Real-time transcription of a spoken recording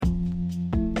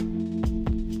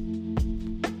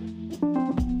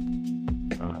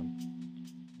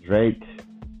Drake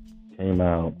came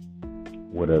out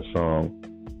with a song,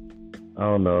 I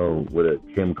don't know, with a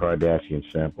Kim Kardashian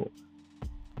sample.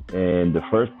 And the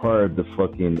first part of the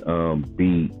fucking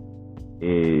beat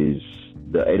is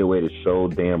the 808 is so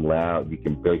damn loud you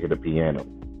can barely hear the piano.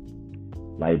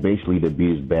 Like basically the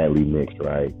beat is badly mixed,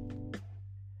 right?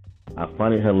 I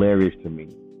find it hilarious to me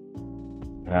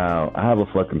how I have a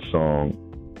fucking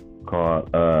song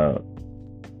called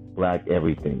Black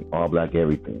Everything, All Black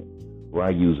Everything, where I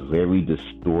use very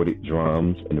distorted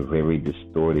drums and very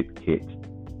distorted kicks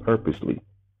purposely.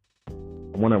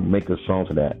 I want to make a song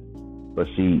to that. But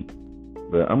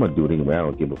I'm going to do it anyway. I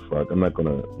don't give a fuck. I'm not going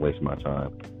to waste my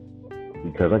time.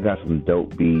 Because I got some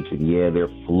dope beats, and yeah, they're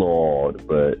flawed,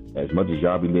 but as much as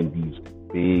y'all be letting these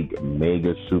big,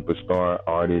 mega superstar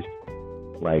artists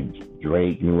like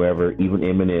Drake and whoever, even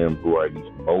Eminem, who are these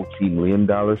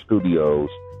multi-million-dollar studios,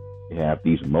 they have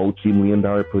these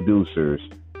multi-million-dollar producers,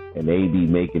 and they be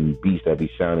making beats that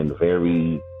be sounding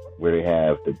where they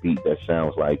have the beat that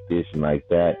sounds like this and like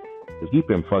that. Because keep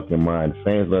in fucking mind,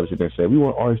 fans love to sit there and say, we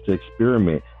want artists to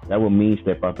experiment. That would mean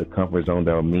step out the comfort zone.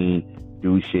 That would mean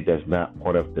do shit that's not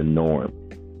part of the norm.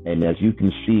 And as you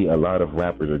can see, a lot of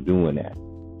rappers are doing that.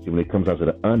 See, when it comes out to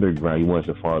the underground, you want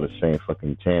us to follow the same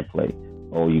fucking template.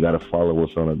 Oh, you gotta follow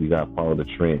what's on it. You gotta follow the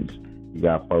trends. You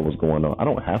gotta follow what's going on. I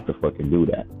don't have to fucking do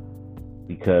that.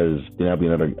 Because then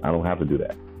I don't have to do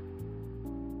that.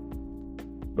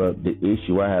 But the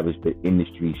issue I have is the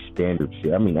industry standard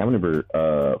shit. I mean, I remember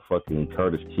fucking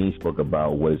Curtis King spoke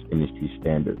about what is industry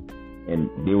standard. And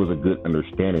there was a good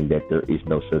understanding that there is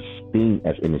no such thing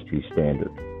as industry standard.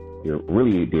 There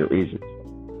isn't.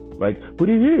 Like, but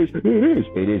it is.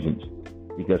 It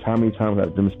isn't. Because how many times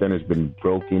have them standards been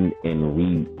broken and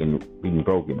being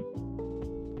broken?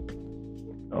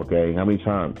 Okay, how many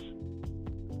times?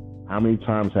 How many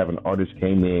times have an artist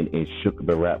came in and shook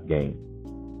the rap game?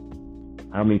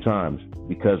 How many times?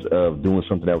 Because of doing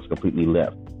something that was completely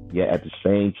left. Yet at the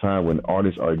same time, when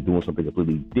artists are doing something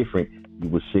completely different, you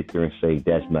would sit there and say,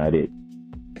 that's not it.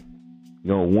 You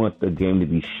don't want the game to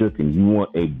be shooken. You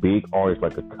want a big artist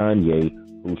like a Kanye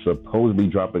who's supposedly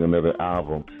dropping another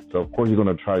album. So, of course, he's going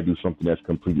to try to do something that's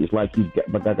completely... It's like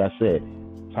like I said,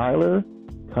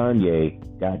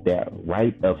 Kanye got that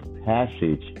rite of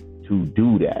passage to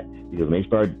do that. Because when they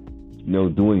start,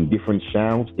 doing different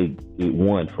sounds, it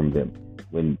won from them.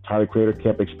 When Tyler Creator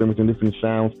kept experimenting different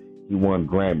sounds, he won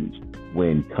Grammys.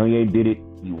 When Kanye did it,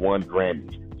 he won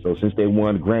Grammys. So since they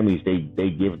won Grammys, they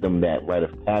give them that rite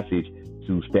of passage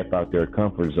to step out their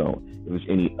comfort zone. If it's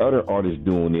any other artist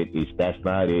doing it, it's that's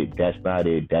not it, that's not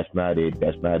it, that's not it,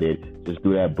 that's not it. Just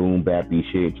do that boom bappy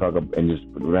shit, talk up and just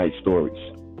write stories.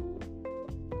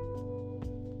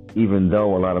 Even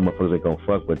though a lot of motherfuckers ain't gonna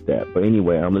fuck with that. But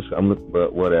anyway,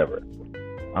 but whatever.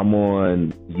 I'm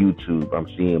on YouTube. I'm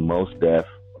seeing Mos Def,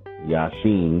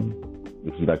 Yasin,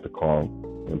 if you like to call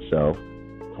himself,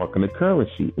 talking to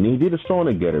Currency. And he did a song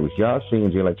together with Yasin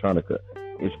and Jay Electronica.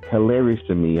 It's hilarious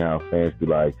to me how fans be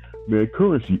like, man,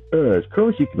 Currency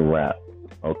can rap.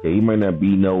 Okay, he might not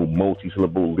be no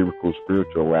multi-syllable, lyrical,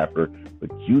 spiritual rapper,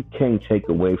 but you can't take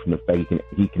away from the fact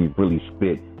he can really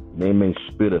spit. They may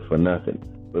spit it for nothing.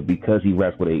 But because he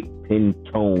raps with a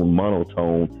pentone,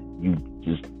 monotone, you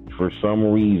just, for some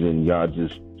reason, y'all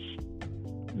just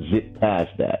zip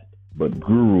past that. But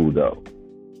Guru, though,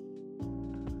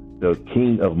 the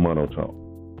king of monotone.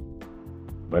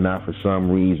 But not for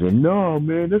some reason. No,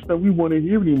 man, that's not what we want to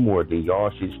hear anymore. Then y'all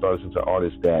should start listening to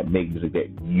artists that make music that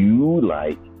you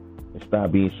like and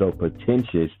stop being so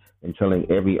pretentious and telling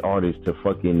every artist to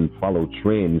fucking follow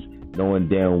trends, knowing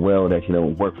damn well that you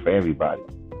don't work for everybody.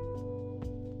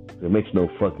 It makes no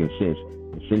fucking sense.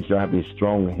 And since y'all have this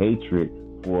strong hatred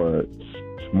for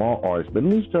small artists, but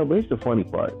here's the funny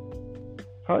part.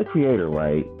 Tyler Creator,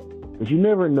 right? Because you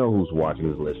never know who's watching,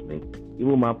 who's listening.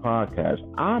 Even my podcast,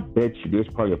 I bet you there's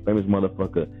probably a famous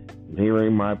motherfucker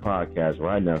hearing my podcast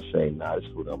right now saying, nah, this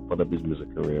fool don't put up his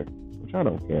music career, which I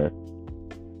don't care.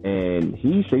 And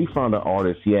he said he found an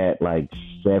artist, he had like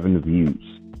 7 views.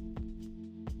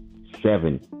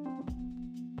 7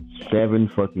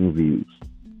 fucking views.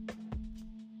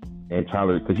 And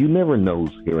Tyler, because you never know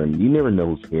who's hearing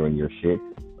your shit.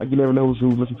 Like you never know who's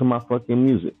listening to my fucking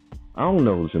music. I don't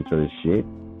know who's listening to this shit.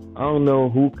 I don't know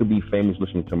who could be famous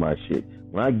listening to my shit.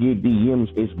 When I get DMs,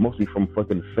 it's mostly from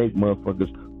fucking fake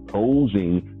motherfuckers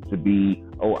posing to be,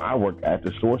 oh, I work at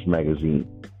the Source magazine.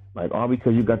 Like, all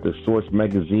because you got the Source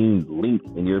magazine link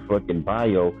in your fucking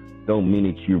bio don't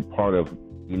mean that you're part of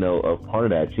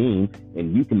that team.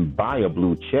 And you can buy a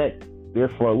blue check there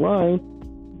for a line.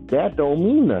 That don't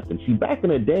mean nothing. See, back in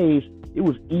the days, it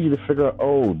was easy to figure out,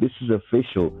 oh, this is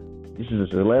official. This is a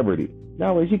celebrity.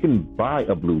 Nowadays, you can buy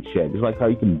a blue check. It's like how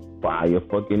you can buy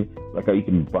like how you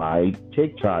can buy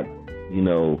TikTok, you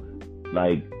know,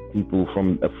 like people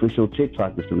from official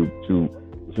TikTokers to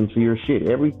listen to your shit.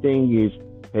 Everything is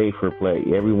pay for play.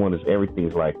 Everything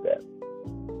is like that.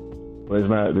 But it's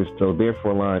not, so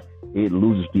therefore, line, it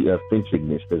loses the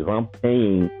authenticness. Because if I'm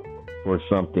paying for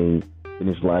something, then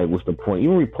it's like, what's the point?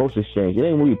 Even repost exchange, it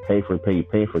ain't really you pay for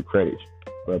credits.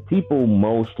 But people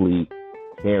mostly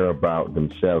care about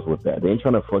themselves with that. They ain't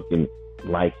trying to fucking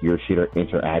like your shit or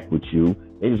interact with you.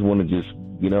 They just want to just,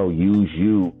 use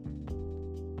you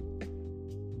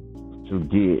to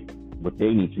get what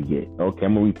they need to get. Okay,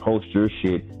 I'm gonna repost your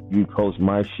shit, you repost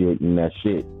my shit, and that's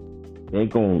it. They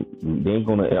ain't gonna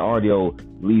already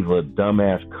leave a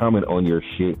dumbass comment on your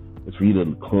shit. It's for you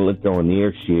to click on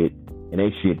their shit, and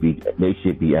they should be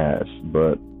ass.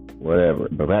 But whatever.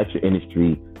 But back to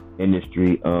industry, and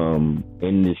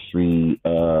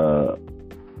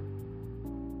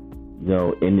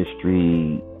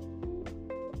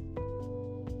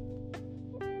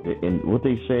what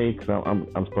they say, because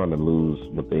I'm starting to lose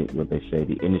what they say,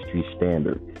 the industry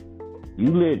standard.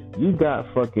 You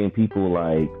got fucking people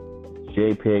like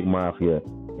JPEG Mafia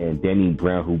and Danny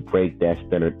Brown who break that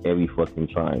standard every fucking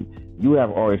time. You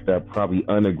have artists that are probably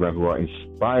underground who are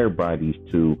inspired by these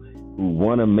two, who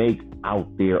want to make out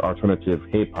there alternative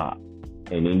hip hop.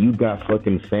 And then you got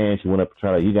fucking fans who want to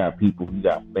try to, you got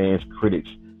fans, critics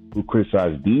who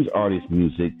criticize these artists'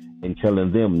 music and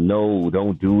telling them, no,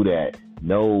 don't do that.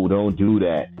 No, don't do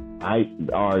that. I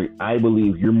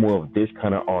believe you're more of this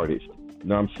kind of artist. You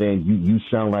know what I'm saying? You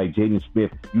sound like Jaden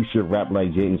Smith. You should rap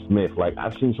like Jaden Smith. Like,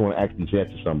 I've seen someone actually say that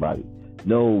to somebody.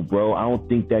 No, bro, I don't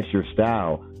think that's your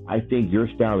style. I think your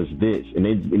style is this. And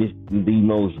it's the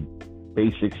most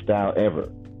basic style ever.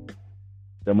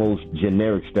 The most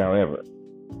generic style ever.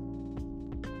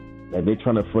 Like, they're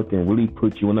trying to fucking really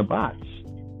put you in a box.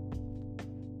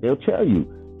 They'll tell you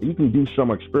can do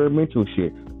some experimental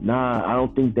shit. Nah, I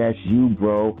don't think that's you,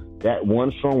 bro. That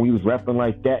one song where you was rapping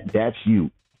like that, that's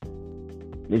you.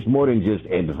 It's more than just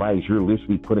advice. You're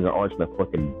literally putting an artist in a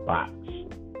fucking box.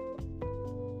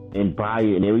 And buy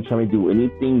it, and every time they do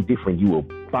anything different, you will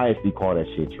biasly call that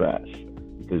shit trash.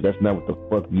 Because that's not what the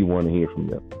fuck you want to hear from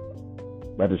them.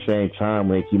 But at the same time,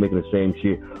 when they keep making the same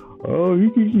shit, oh, he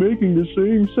keeps making the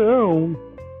same sound.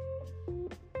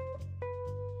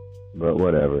 But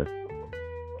whatever.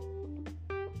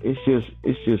 It's just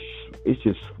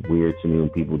weird to me when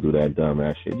people do that dumb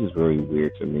ass shit. It's just very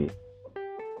weird to me.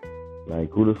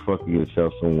 Like, who the fuck are you to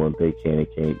tell someone they can and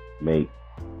can't make?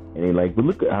 And they like, but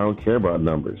look, I don't care about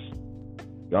numbers.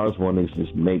 Y'all just want to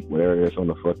just make whatever it is on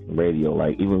the fucking radio.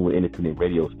 Like, even with independent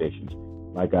radio stations,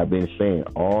 like I've been saying,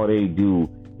 all they do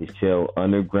is tell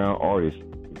underground artists,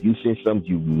 if you say some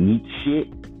unique shit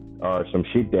or some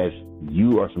shit that's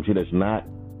you or some shit that's not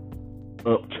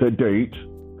up to date,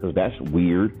 because that's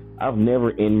weird. I've never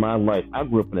in my life, I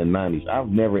grew up in the 90s, I've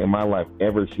never in my life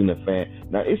ever seen a fan.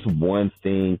 Now, it's one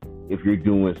thing if you're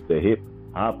doing the hip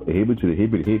hop, hip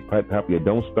hop, you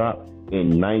don't stop.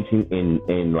 In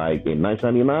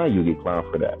 1999, you get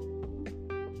clowned for that.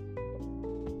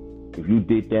 If you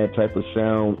did that type of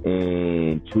sound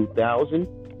in 2000,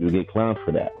 you get clowned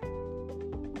for that.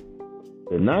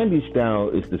 The 90s style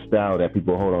is the style that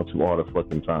people hold on to all the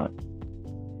fucking time.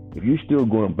 If you still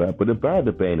going back, but about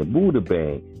the bang, the boo the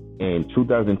bang, in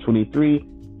 2023,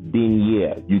 then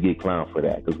yeah, you get clowned for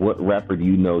that. Because what rapper do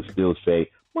you know still say,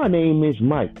 my name is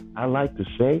Mike. I like to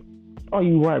say, all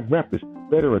you white rappers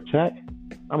better attack.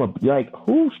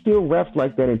 Who still raps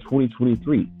like that in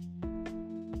 2023?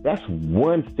 That's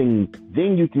one thing.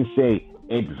 Then you can say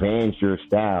advance your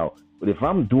style. But if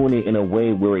I'm doing it in a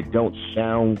way where it don't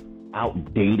sound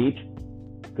outdated,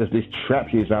 because this trap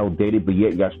shit is outdated, but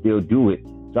yet y'all still do it.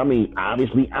 So I mean,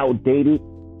 obviously outdated.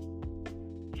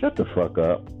 Shut the fuck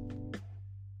up.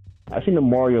 I seen the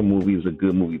Mario movie. It was a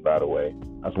good movie, by the way.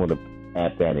 I just wanted to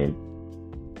add that in.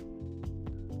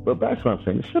 But that's what I'm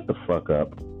saying. Shut the fuck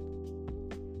up.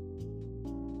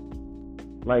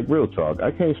 Like, real talk. I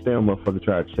can't stand a motherfucker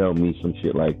try to tell me some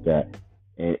shit like that.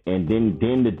 And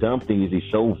then the dumb thing is it's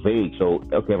so vague. So,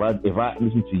 okay, if I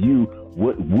listen to you,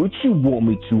 what would you want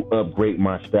me to upgrade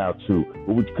my style to?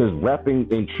 Because rapping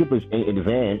in triplets ain't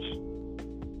advanced.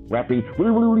 Rapping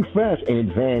really, really, really fast and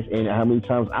advanced. And how many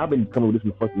times I've been coming with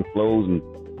different fucking flows and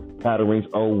patterns.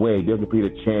 Oh, wait, they'll complete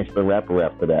a Chance the Rapper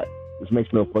after that. This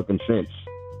makes no fucking sense.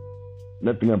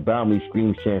 Nothing about me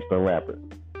screams Chance the Rapper.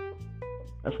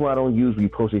 That's why I don't use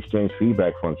repost exchange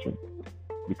feedback function.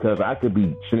 Because I could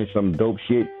be sending some dope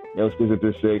shit, they'll still sit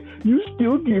there say, you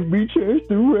still give me Chance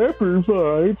the Rapper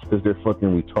vibes, because they're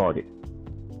fucking retarded.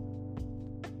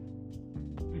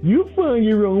 You find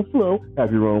your own flow,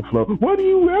 have your own flow. Why do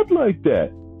you rap like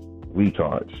that?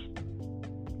 Retards.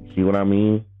 See what I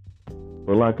mean?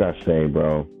 But like I say,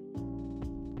 bro,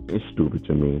 it's stupid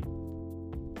to me.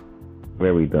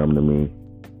 Very dumb to me.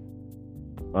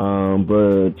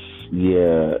 But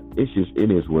yeah,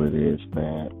 it is what it is,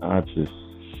 man. I just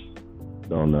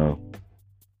don't know.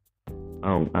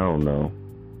 I don't know.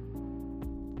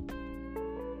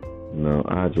 No,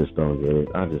 I just don't get it.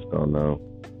 I just don't know.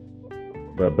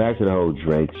 But back to the whole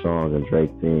Drake song and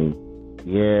Drake thing.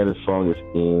 Yeah, the song is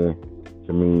in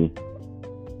to me.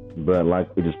 But like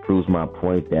it just proves my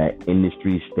point that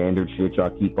industry standard shit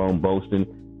y'all keep on boasting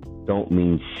don't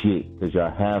mean shit. Because y'all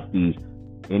have these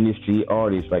industry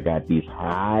artists like got these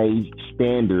high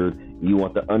standard. You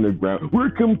want the underground. We're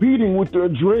competing with the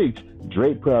Drakes.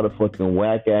 Drake put out a fucking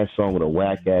whack ass song with a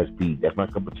whack ass beat. That's my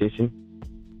competition.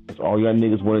 That's all y'all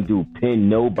niggas want to do. Pin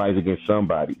nobody's against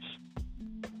somebody's.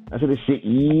 I said this shit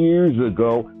years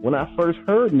ago when I first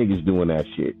heard niggas doing that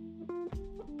shit.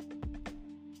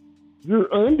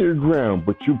 You're underground,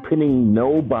 but you're pinning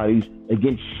nobody's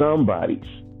against somebody's.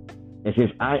 And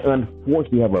since I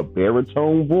unfortunately have a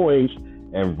baritone voice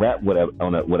and rap with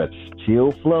a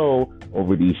chill flow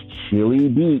over these chilly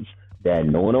beats that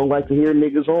no one don't like to hear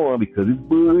niggas on because it's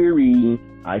blurry,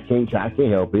 I can't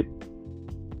help it.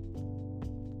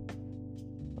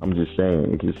 I'm just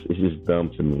saying, it's just dumb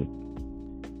to me.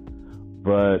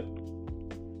 But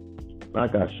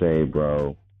like I say,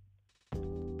 bro,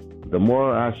 the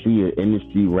more I see an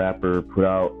industry rapper put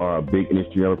out, or a big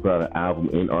industry rapper put out an album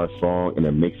in our song and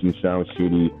the mixing sounds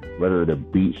shitty, whether the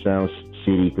beat sounds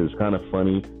shitty, because it's kind of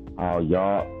funny how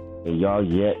y'all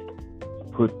yet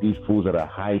put these fools at a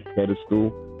high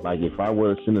pedestal. Like if I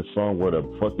were to sing a song where the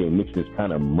fucking mix is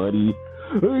kind of muddy,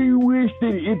 I wish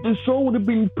that if the song would have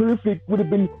been perfect,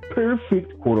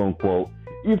 quote unquote.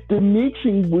 If the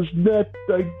mixing was not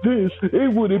like this,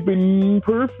 it would have been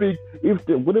perfect.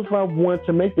 What if I want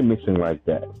to make the mixing like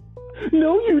that?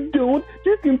 No, you don't.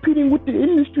 You're competing with the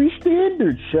industry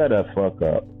standards. Shut the fuck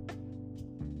up.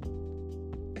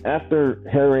 After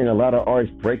hearing a lot of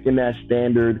artists breaking that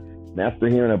standard, and after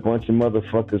hearing a bunch of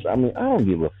motherfuckers, I mean, I don't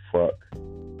give a fuck.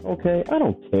 Okay? I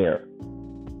don't care.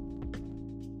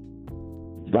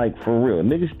 Like, for real.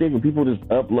 Niggas think when people just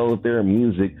upload their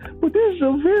music, but this is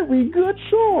a very good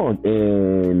song.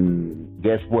 And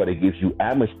guess what? It gives you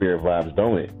atmosphere vibes,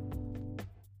 don't it?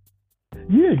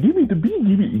 Yeah, give me the beat,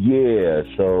 give it. Yeah,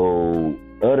 so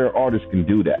other artists can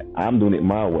do that. I'm doing it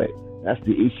my way. That's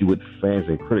the issue with fans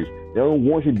and critics. They don't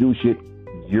want you to do shit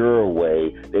your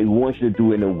way. They want you to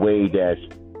do it in a way that's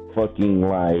fucking,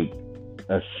 like,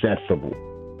 accessible.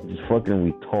 It's just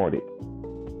fucking retarded.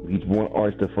 You just want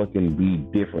artists to fucking be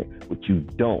different, but you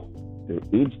don't.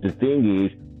 The thing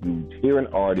is, you hear an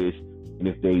artist, and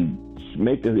if they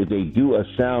do a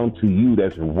sound to you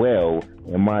that's well,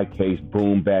 in my case,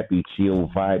 boom, bappy, chill,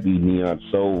 vibey, neon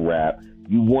soul rap,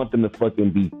 you want them to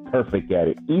fucking be perfect at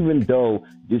it. Even though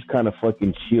this kind of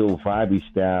fucking chill, vibey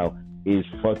style is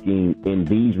fucking, in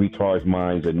these retards'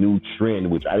 minds, a new trend,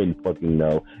 which I didn't fucking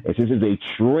know. And since it's a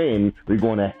trend, we're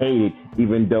going to hate it,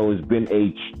 even though it's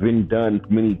been done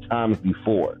many times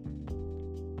before.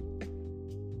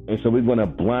 And so we're going to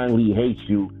blindly hate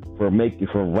you from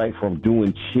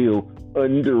doing chill,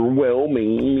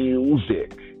 underwhelming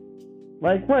music.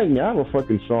 Like right now, I have a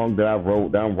fucking song that I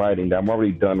wrote, that I'm writing, that I'm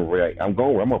already done right. I'm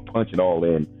gonna punch it all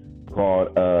in,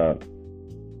 called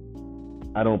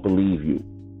I Don't Believe You.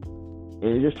 And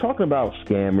it's just talking about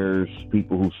scammers,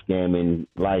 people who scamming,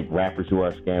 like rappers who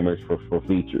are scammers for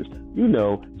features. You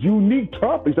know, unique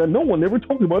topics that no one ever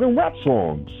talked about in rap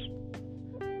songs.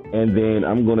 And then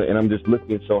I'm just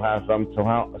looking, so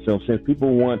since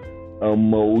people want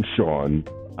emotion,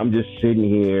 I'm just sitting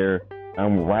here,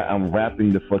 I'm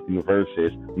rapping the fucking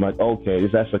verses. I'm like, okay,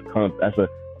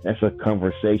 that's a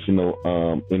conversational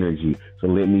energy. So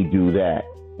let me do that.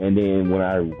 And then when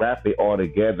I wrap it all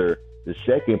together, the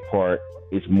second part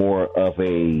is more of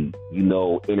a, you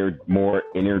know, more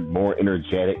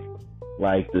energetic.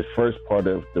 Like the first part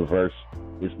of the verse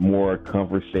is more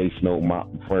conversational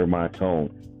for my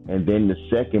tone. And then the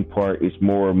second part is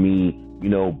more me, you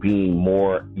know, being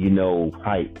more, you know,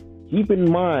 hype. Keep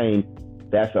in mind,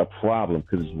 that's a problem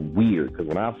because it's weird. Because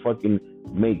when I fucking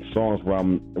make songs where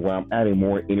I'm adding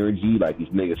more energy, like these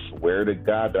niggas swear to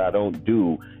God that I don't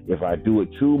do. If I do it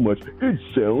too much, it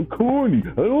sounds corny.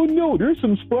 I don't know. There's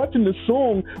some spots in the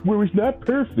song where it's not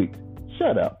perfect.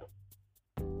 Shut up.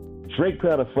 Drake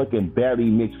put out a fucking badly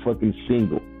mixed fucking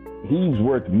single. He's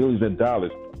worth millions of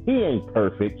dollars. He ain't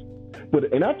perfect.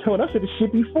 And I said this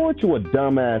shit before to a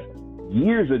dumbass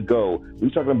years ago. We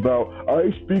talking about,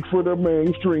 I speak for the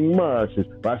mainstream masses.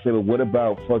 But I said, well, what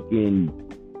about fucking,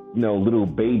 Little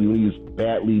Baby when he used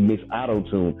badly mixed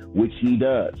auto-tune, which he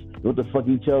does. You know what the fuck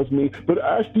he tells me? But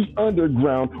as the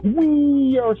underground,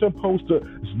 we are supposed to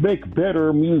make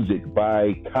better music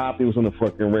by copying what's on the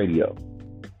fucking radio.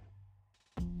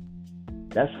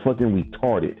 That's fucking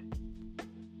retarded.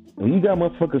 When you got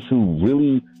motherfuckers who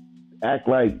really act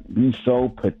like we so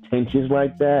pretentious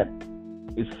like that,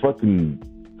 it's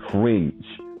fucking cringe.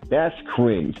 That's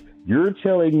cringe. You're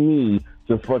telling me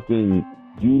to fucking,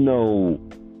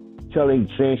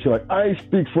 saying shit like, I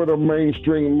speak for the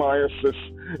mainstream masses,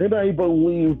 and I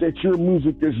believe that your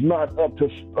music is not up to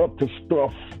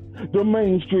stuff. The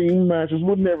mainstream masses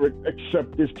would never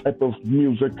accept this type of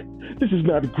music. This is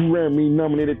not Grammy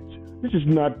nominated. This is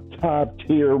not top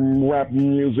tier rap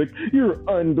music. You're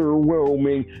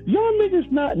underwhelming. Y'all niggas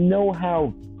not know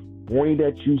how corny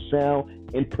that you sound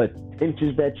and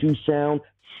pretentious that you sound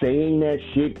saying that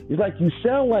shit. It's like you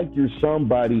sound like you're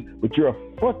somebody, but you're a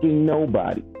fucking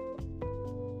nobody.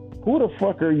 Who the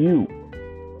fuck are you?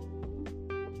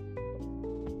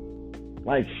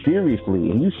 Like,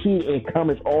 seriously. And you see it in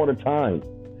comments all the time.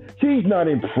 He's not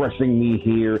impressing me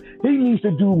here. He needs to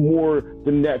do more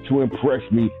than that to impress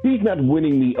me. He's not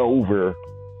winning me over.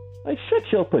 Like, shut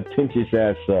your pretentious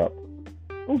ass up.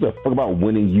 Who the fuck about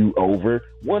winning you over?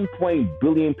 1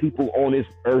 billion people on this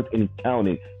earth and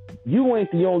counting. You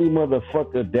ain't the only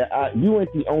motherfucker you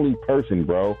ain't the only person,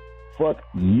 bro. Fuck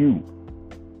you.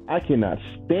 I cannot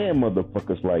stand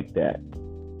motherfuckers like that.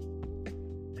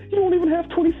 You don't even have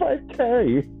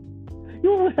 25K. You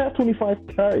don't even have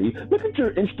 25K. Look at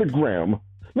your Instagram.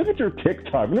 Look at your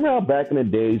TikTok. Remember how back in the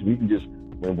days we can just,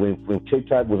 when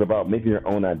TikTok was about making your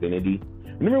own identity?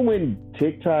 Remember when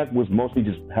TikTok was mostly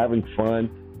just having fun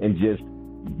and just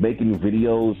making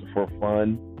videos for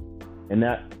fun and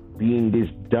not being this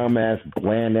dumbass,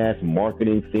 bland-ass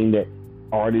marketing thing that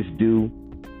artists do?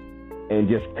 And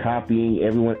just copying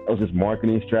everyone else's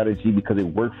marketing strategy because it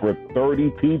worked for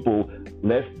 30 people.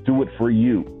 Let's do it for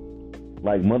you.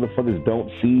 Like, motherfuckers don't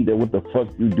see that what the fuck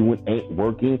you doing ain't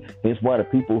working. Hence why the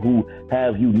people who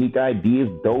have unique ideas,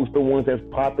 those are the ones that's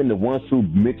popping. The ones who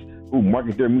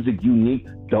market their music unique,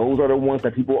 those are the ones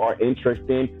that people are interested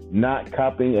in. Not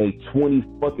copying a 20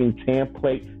 fucking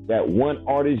template that one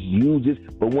artist uses,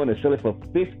 but want to sell it for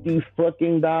 $50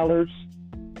 fucking dollars.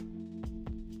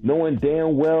 Knowing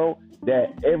damn well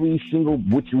that every single,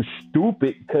 which was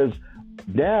stupid, because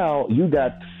now you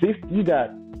got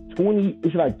 20,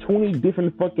 it's like 20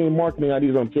 different fucking marketing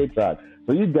ideas on TikTok.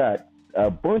 So you got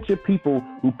a bunch of people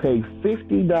who pay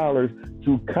 $50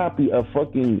 to copy a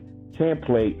fucking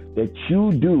template that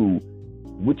you do,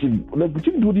 but you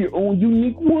can do it your own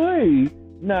unique way.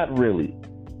 Not really.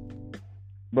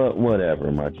 But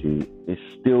whatever, my G. It's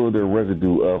still the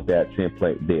residue of that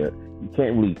template there. You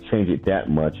can't really change it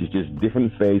that much. It's just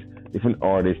different face, different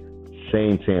artist,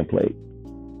 same template.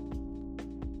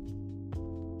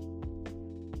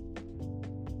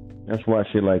 That's why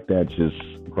shit like that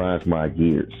just grinds my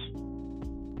gears.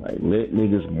 Like, let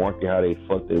niggas market how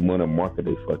they want to market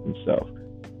their fucking self.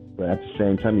 But at the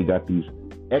same time, you got these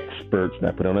experts, and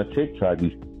I put on a TikTok,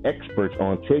 these experts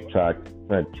on TikTok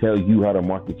trying to tell you how to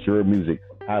market your music,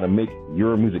 how to make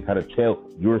your music, how to tell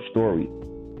your story.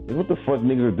 That's what the fuck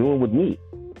niggas are doing with me.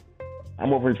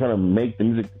 I'm over here trying to make the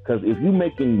music, because if you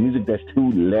making music that's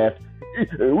too left,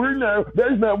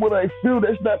 that's not what I feel,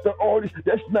 that's not the artist,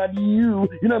 that's not you,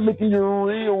 you're not making your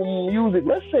real music.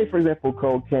 Let's say, for example,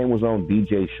 Cocaine was on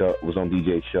DJ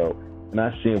show, and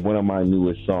I said one of my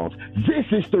newest songs, this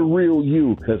is the real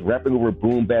you, because rapping over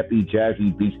boom bappy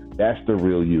jazzy beats, that's the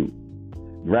real you.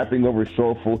 Rapping over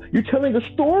soulful, you're telling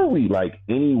a story. Like,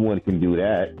 anyone can do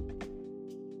that.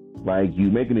 Like,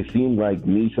 you making it seem like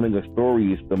me telling a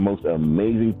story is the most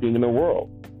amazing thing in the world.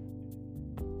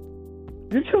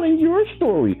 You're telling your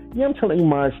story. Yeah, I'm telling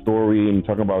my story and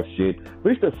talking about shit.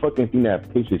 But it's the fucking thing that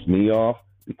pisses me off,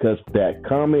 because that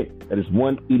comment that this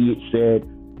one idiot said,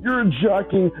 you're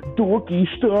jocking dorky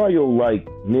style. Like,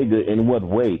 nigga, in what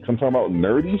way? 'Cause I'm talking about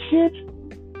nerdy shit?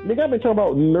 Nigga, I've been talking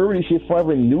about nerdy shit before I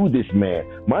even knew this man.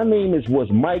 My name was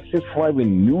Mike since before I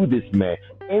even knew this man.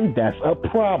 And that's a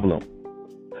problem.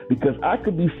 Because I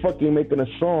could be fucking making a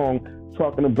song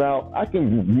talking about, I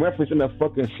can reference in a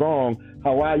fucking song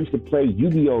how I used to play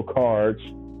Yu-Gi-Oh cards,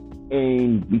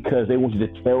 and because they want you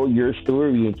to tell your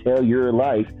story and tell your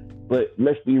life. But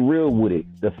let's be real with it.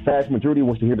 The vast majority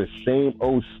wants to hear the same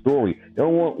old story. They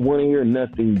don't want to hear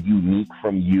nothing unique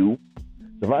from you.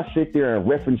 If I sit there and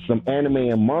reference some anime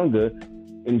and manga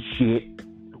and shit,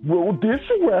 well, this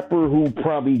rapper who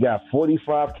probably got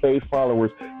 45K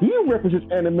followers, he references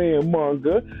anime and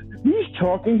manga. He's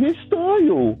talking his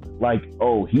style. Like,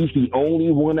 oh, he's the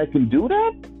only one that can do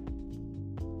that?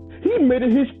 He made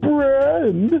it his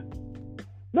brand.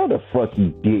 No, the fuck he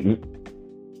didn't.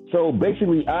 So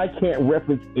basically, I can't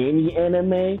reference any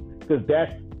anime because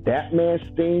that's that man's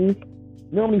thing.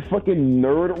 You know how many fucking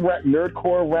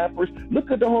nerdcore rappers?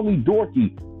 Look at the homie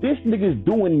Dorky. This nigga's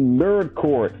doing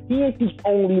nerdcore. He ain't the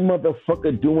only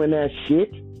motherfucker doing that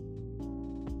shit.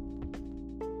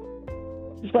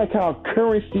 Just like how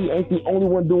Currency ain't the only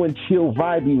one doing chill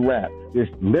vibey rap. There's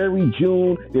Larry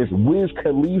June, there's Wiz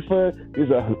Khalifa,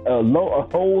 there's a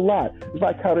whole lot. It's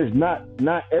like how there's not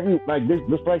every, like this,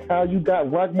 just like how you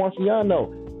got Rock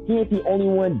Marciano. He ain't the only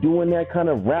one doing that kind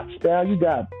of rap style. You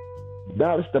got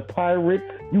Dallas the Pirate,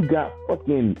 you got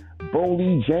fucking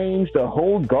Boley James, the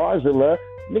whole Godzilla.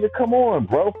 Nigga, come on,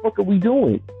 bro. What the fuck are we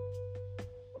doing?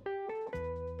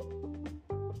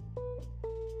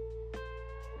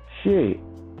 Shit.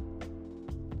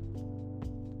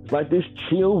 Like this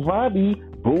chill vibey,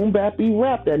 boom bappy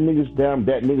rap that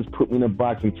niggas put me in a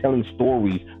box and telling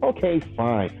stories. Okay,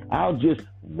 fine. I'll just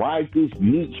ride this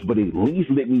niche, but at least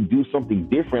let me do something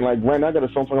different. Like right now I got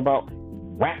a song talking about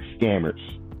rap scammers.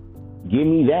 Give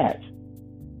me that.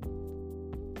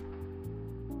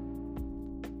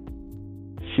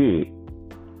 Shit.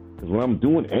 Cause what I'm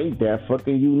doing ain't that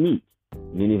fucking unique.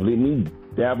 And then if let me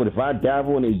dabble, if I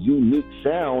dabble in a unique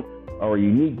sound or a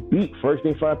unique beat, first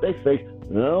thing fly they face,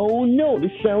 no,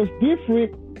 this sounds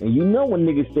different. And you know when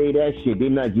niggas say that shit, they're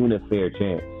not giving a fair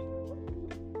chance.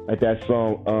 Like that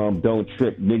song, Don't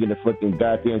Trip, nigga in the fucking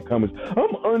goddamn comments,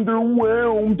 I'm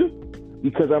underwhelmed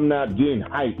because I'm not getting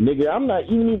hyped, nigga. I'm not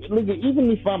even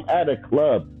if I'm at a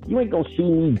club, you ain't gonna see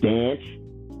me dance.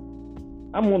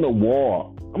 I'm on the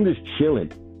wall. I'm just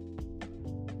chilling.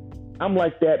 I'm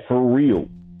like that for real.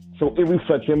 So it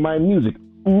reflects in my music.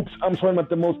 Oops, I'm talking about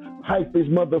the most hypest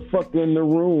motherfucker in the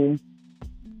room.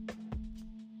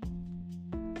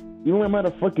 You know, I'm at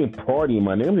a fucking party,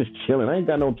 my nigga. I'm just chilling. I ain't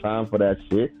got no time for that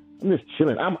shit. I'm just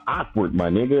chilling. I'm awkward, my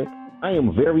nigga. I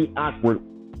am very awkward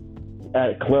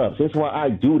at clubs. That's why I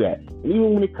do that. And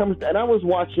even when it comes to, and I was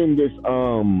watching this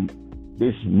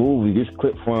movie, this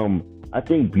clip from, I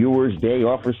think, Brewer's Day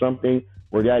Off or something,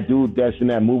 where that dude that's in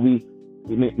that movie,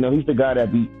 no, he's the guy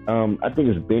that beat, I think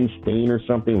it's Ben Stein or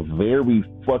something, very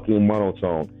fucking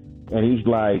monotone. And he's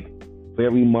like,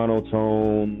 very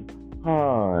monotone,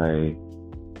 hi,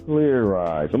 clear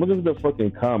eyes. I'm looking at the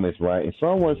fucking comments, right? And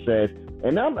someone says,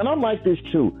 and I'm like this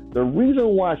too, the reason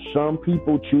why some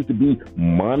people choose to be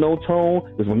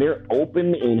monotone is when they're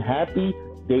open and happy,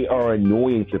 they are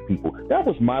annoying to people. That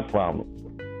was my problem.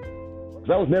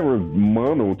 Because I was never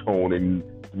monotone and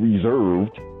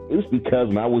reserved. It was because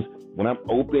when I'm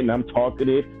open, I'm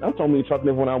talkative. I'm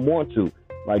talkative when I want to.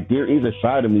 Like, there is a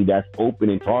side of me that's open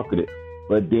and talkative.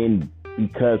 But then,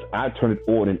 because I turn it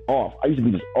on and off, I used to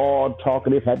be just all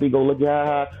talkative, happy go lucky,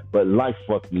 but life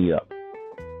fucked me up.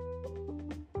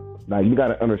 Now, you got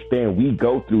to understand, we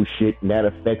go through shit and that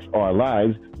affects our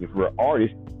lives. If we're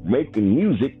artists making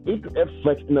music, it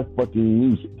affects in the fucking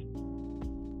music.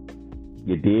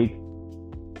 You dig?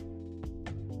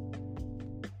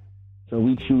 So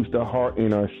we choose to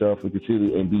harden ourselves with the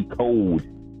and be cold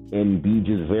and be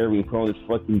just very on this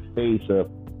fucking face of,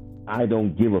 I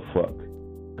don't give a fuck.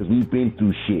 Because we've been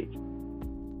through shit.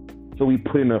 So we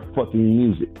put in our fucking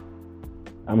music.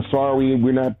 I'm sorry,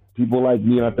 we're not, people like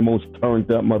me are not the most turned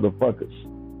up motherfuckers.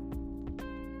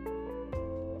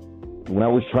 When I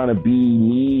was trying to be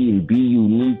me and be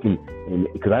unique, and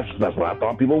because that's what I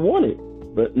thought people wanted.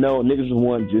 But no, niggas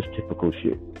want just typical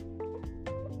shit.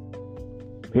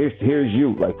 Here's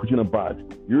you, like, put you in a box.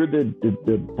 You're the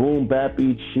boom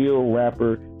bappy chill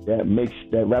rapper that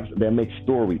makes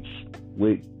stories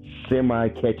with semi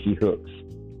catchy hooks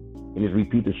and just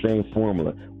repeat the same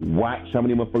formula. Watch how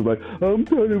many motherfuckers like, I'm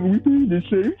tired of repeating the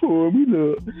same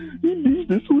formula. He needs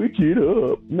to switch it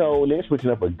up. No, they're switching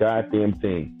up a goddamn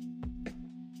thing.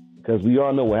 Because we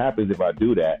all know what happens if I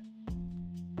do that.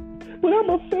 But I'm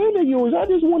a fan of yours. I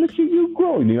just want to see you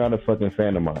grow. And you're not a fucking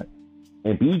fan of mine.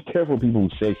 And be careful people who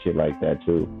say shit like that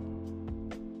too.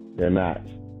 They're not.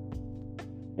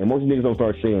 And most niggas don't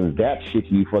start saying that shit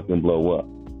till you fucking blow up.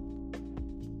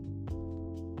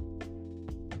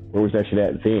 Where was that shit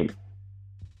at then?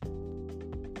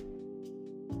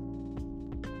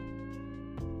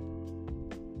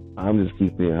 I'm just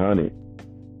keeping it 100.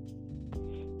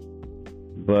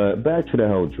 But back to the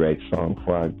whole Drake song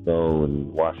before I go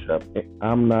and wash up.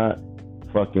 I'm not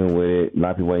fucking with it. A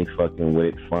lot of people ain't fucking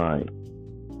with it. Fine.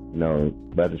 You know,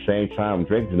 but at the same time,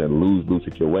 Drake's in a lose-lose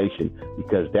situation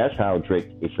because that's how Drake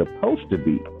is supposed to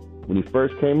be. When he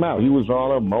first came out, he was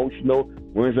all emotional,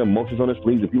 wearing his emotions on his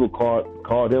sleeves, and people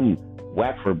called him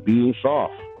whack for being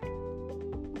soft.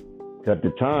 At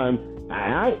the time,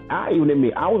 I even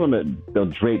admit I was on the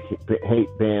Drake hate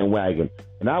bandwagon,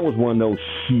 and I was one of those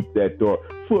sheep that thought,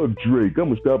 "Fuck Drake,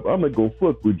 I'm gonna go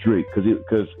fuck with Drake,"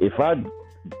 because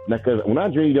when I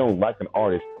really don't like an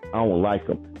artist, I don't like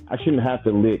them. I shouldn't have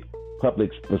to let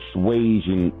public's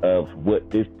persuasion of what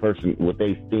they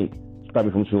think,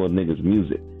 probably from some of niggas'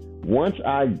 music. Once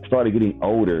I started getting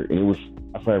older, and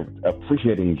I started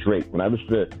appreciating Drake. When I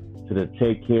listened to the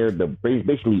Take Care,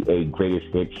 basically a greatest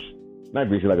hits, not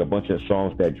greatest, like a bunch of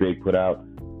songs that Drake put out,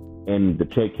 and the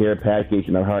Take Care package,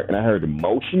 and I heard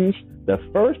Emotions. The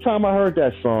first time I heard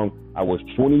that song, I was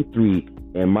 23,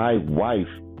 and my wife,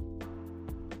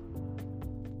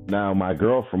 now my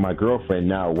girlfriend,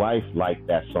 now wife, liked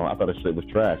that song. I thought the shit was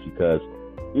trash because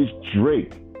it's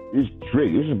Drake. It's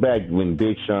Drake. This is back when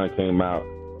Big Sean came out,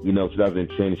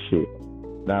 2010 shit.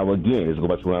 Now again, this goes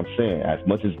back to what I'm saying. As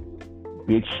much as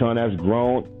Big Sean has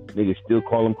grown, niggas still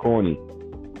call him corny.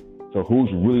 So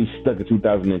who's really stuck in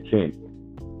 2010?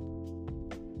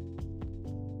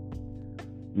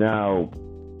 Now,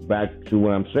 back to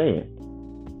what I'm saying.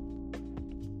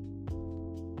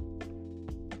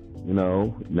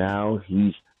 Now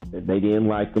they didn't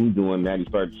like him doing that. He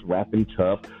started rapping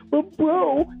tough. But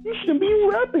bro, you shouldn't be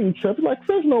rapping tough. Like,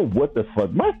 there's no what the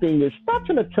fuck. My thing is, stop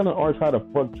trying to tell an artist how the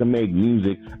fuck to make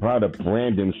music or how to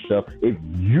brand himself if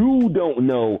you don't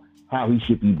know how he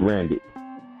should be branded.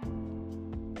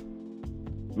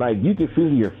 Like, you can feel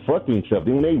your fucking self.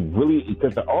 Then when they really,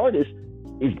 because the artist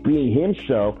is being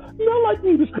himself. Not like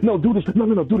me, no, do this. No,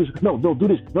 do this. No, do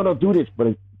this. No, do this.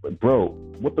 But bro,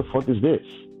 what the fuck is this?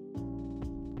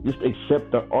 Just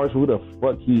accept the artist who the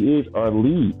fuck he is or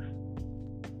leave.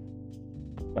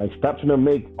 Like, stop trying to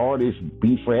make artists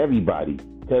be for everybody.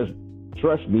 Because,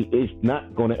 trust me, it's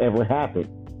not going to ever happen.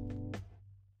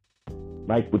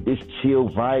 Like, with this chill,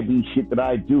 vibey shit that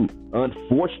I do,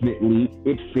 unfortunately,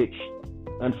 it fits.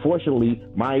 Unfortunately,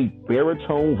 my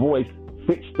baritone voice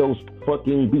fits those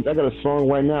fucking beats. I got a song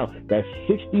right now that's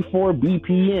 64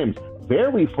 BPMs.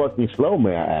 Very fucking slow,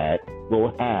 may I add.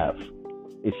 Well, half.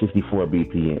 It's 64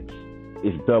 BPMs.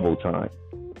 It's double time.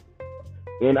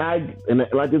 And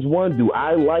like this one dude,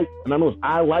 I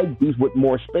like beats with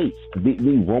more space to make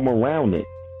me roam around it.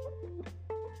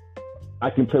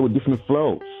 I can play with different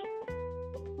flows.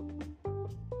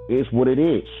 It's what it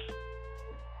is.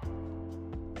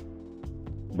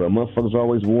 But motherfuckers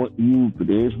always want you, but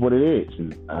it is what it is.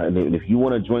 And if you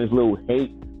want to join this little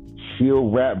hate, chill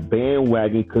rap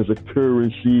bandwagon because of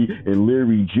Currency and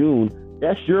Larry June,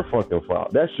 that's your fucking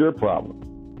fault. That's your problem.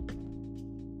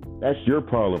 That's your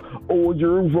problem. Oh,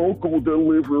 your vocal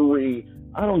delivery.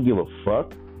 I don't give a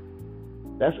fuck.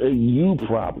 That's a you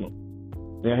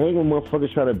problem. Now, I hate when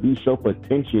motherfuckers try to be so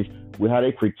pretentious with how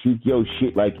they critique your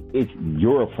shit like it's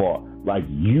your fault. Like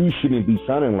you shouldn't be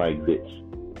sounding like this.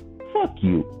 Fuck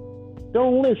you.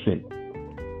 Don't listen.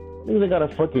 Niggas gotta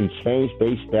fucking change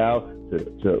their style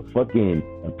to fucking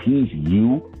appease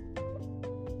you.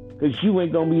 Because you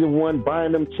ain't gonna be the one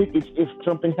buying them tickets if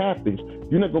something happens.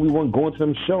 You're not gonna be one going to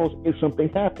them shows if something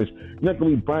happens. You're not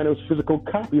gonna be buying those physical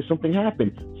copies if something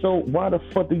happens. So why the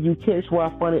fuck do you care? That's why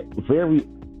I find it very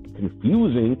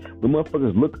confusing when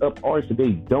motherfuckers look up artists that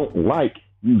they don't like,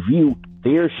 review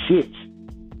their shit,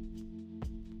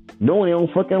 knowing they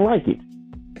don't fucking like it.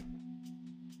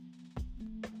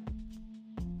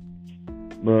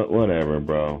 But whatever,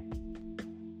 bro.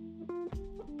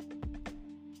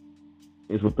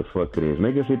 It's what the fuck it is.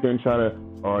 Niggas sit there and try to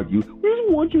argue, we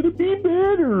just want you to be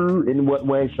better. In what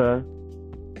way, sir?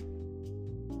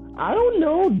 I don't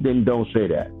know. Then don't say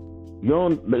that. You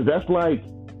don't. That's like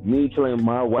me telling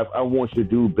my wife, I want you to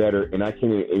do better, and I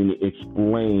can't even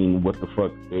explain what the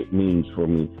fuck it means for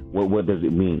me. What does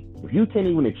it mean? If you can't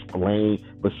even explain,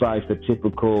 besides the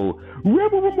typical,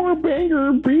 rap with more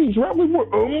banger beats, rap with more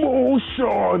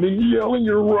emotion, and yelling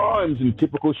your runs, and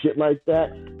typical shit like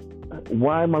that,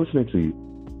 why am I listening to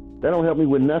you? That don't help me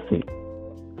with nothing.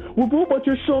 Well, what about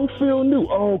your song Feel New?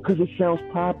 Oh, because it sounds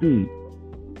poppy.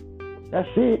 That's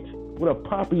it. With a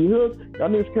poppy hook, y'all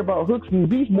niggas care about hooks and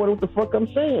beats more than what the fuck I'm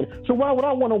saying. So why would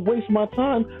I want to waste my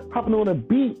time hopping on a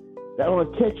beat, on a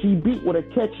catchy beat with a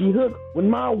catchy hook, when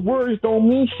my words don't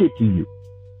mean shit to you?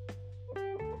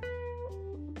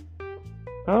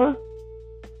 Huh?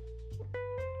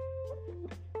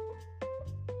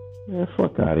 Man,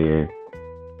 fuck out of here.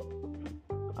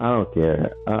 I don't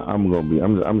care. I'm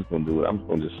just gonna do it. I'm just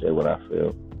gonna say what I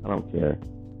feel. I don't care.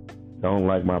 Don't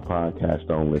like my podcast,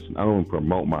 don't listen. I don't even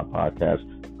promote my podcast.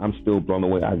 I'm still blown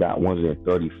away. I got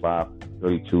 135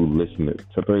 132 listeners,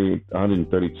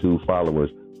 132 followers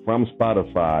from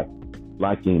Spotify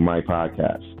liking my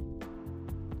podcast.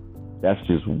 That's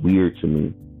just weird to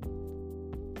me.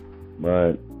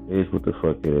 But it is what the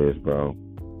fuck it is, bro.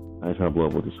 I ain't trying to blow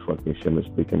up with this fucking shit. I'm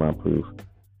speaking my proof.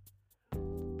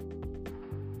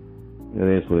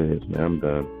 It is what it is, man. I'm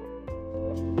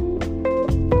done.